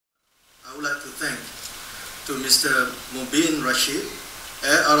I would like to thank to Mr. Mubin Rashid,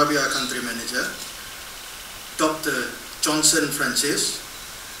 Airarabia Country Manager, Dr. Johnson Francis,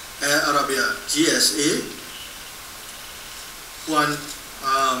 Airarabia GSA,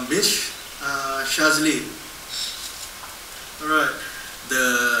 Miss Shazli, alright,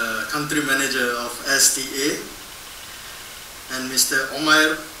 the Country Manager of STA, and Mr.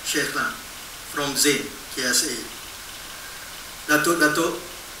 Omar Sheikhna from Zain, KSA. Datuk,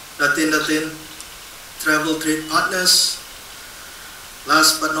 Datin, travel trade partners,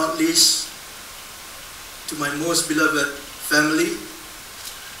 last but not least, to my most beloved family,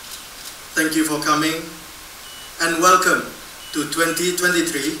 thank you for coming and welcome to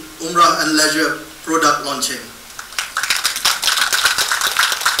 2023 Umrah and Leisure Product Launching.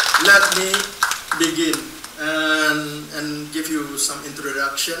 Let me begin and give you some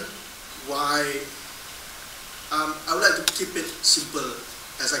introduction why. I would like to keep it simple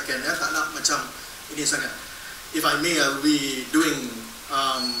as I can, ya. Tak nak macam ini sangat. If I may, I will be doing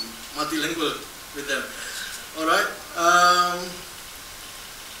multilingual with them. Alright.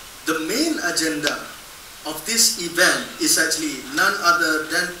 The main agenda of this event is actually none other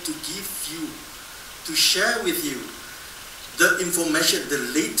than to give you, to share with you the information, the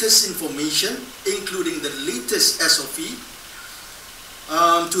latest information, including the latest SOP,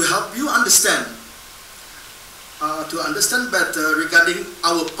 to help you understand better regarding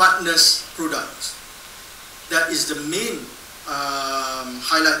our partners' products. That is the main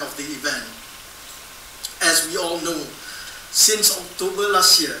highlight of the event. As we all know, since October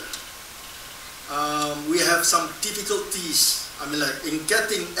last year, we have some difficulties, in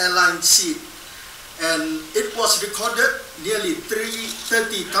getting airline seat, and it was recorded nearly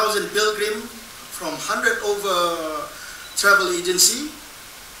 30,000 pilgrims from 100 over travel agency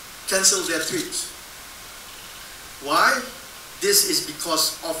cancel their trips. Why? This is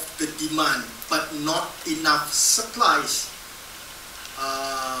because of the demand, but not enough supplies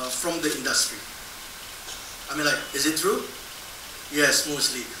from the industry. Is it true? Yes,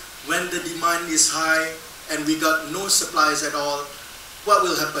 mostly. When the demand is high and we got no supplies at all, what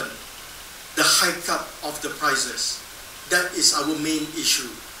will happen? The hike up of the prices. That is our main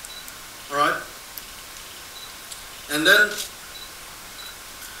issue. Alright? And then,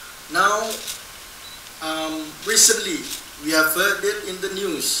 now, recently, we have heard it in the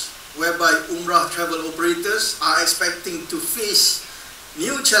news whereby Umrah travel operators are expecting to face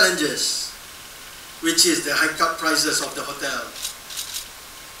new challenges, which is the hike up prices of the hotel.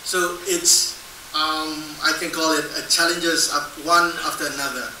 So it's, I can call it a challenges one after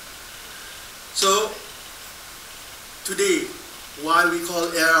another. So today, why we call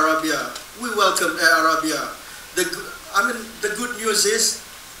Airarabia, we welcome Airarabia. The good news is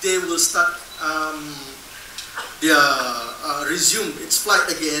they will start resume its flight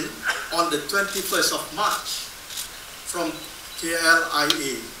again on the 21st of March from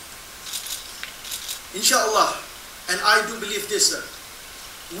KLIA. Inshallah, and I do believe this, sir,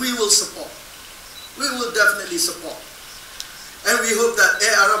 we will support. We will definitely support. And we hope that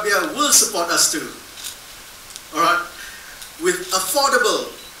Airarabia will support us too. Alright? With affordable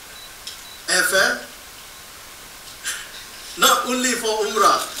airfare, not only for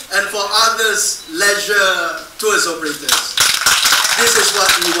Umrah, and for others, leisure tours operators. This is what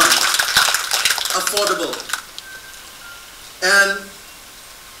we want. Affordable. And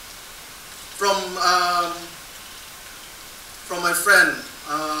from my friend,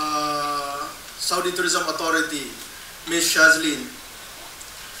 Saudi Tourism Authority, Miss Shazlin,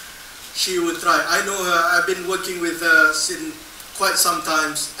 she will try. I know her, I've been working with her since quite some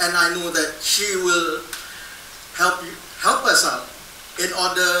times, and I know that she will help us out in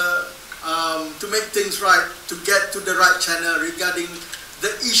order to make things right, to get to the right channel regarding the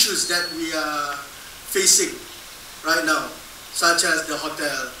issues that we are facing right now, such as the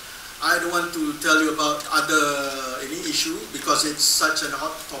hotel. I don't want to tell you about any issue because it's such a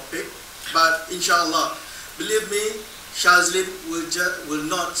hot topic, but inshallah, believe me, Shazlin will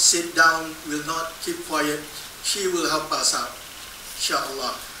not sit down, will not keep quiet. She will help us out,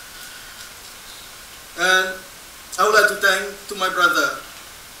 inshallah. And I would like to thank to my brother,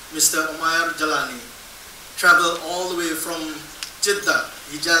 Mr. Omar Jalani, traveled all the way from Jeddah.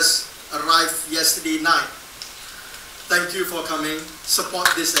 He just arrived yesterday night. Thank you for coming,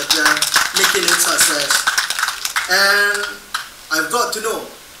 support this event, making it success. And I've got to know,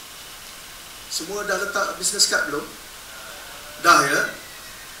 semua dah letak business card belum? Dah, ya?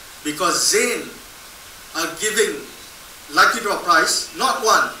 Because Zain are giving lucky draw prize, not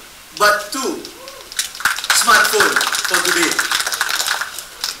one, but 2 smartphone for today.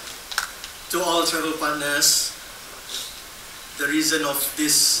 To all travel partners, the reason of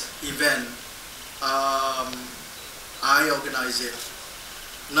this event, I organize it.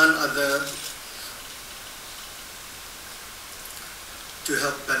 None other to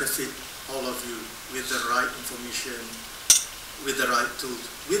help benefit all of you with the right information, with the right tools,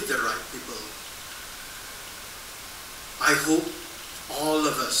 with the right people. I hope all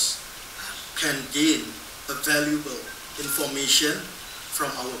of us can gain a valuable information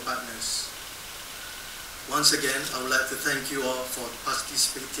from our partners. Once again, I would like to thank you all for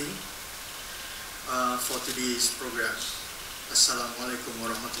participating for today's program. Assalamualaikum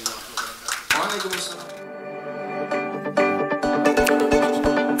warahmatullahi wabarakatuh. Waalaikumsalam.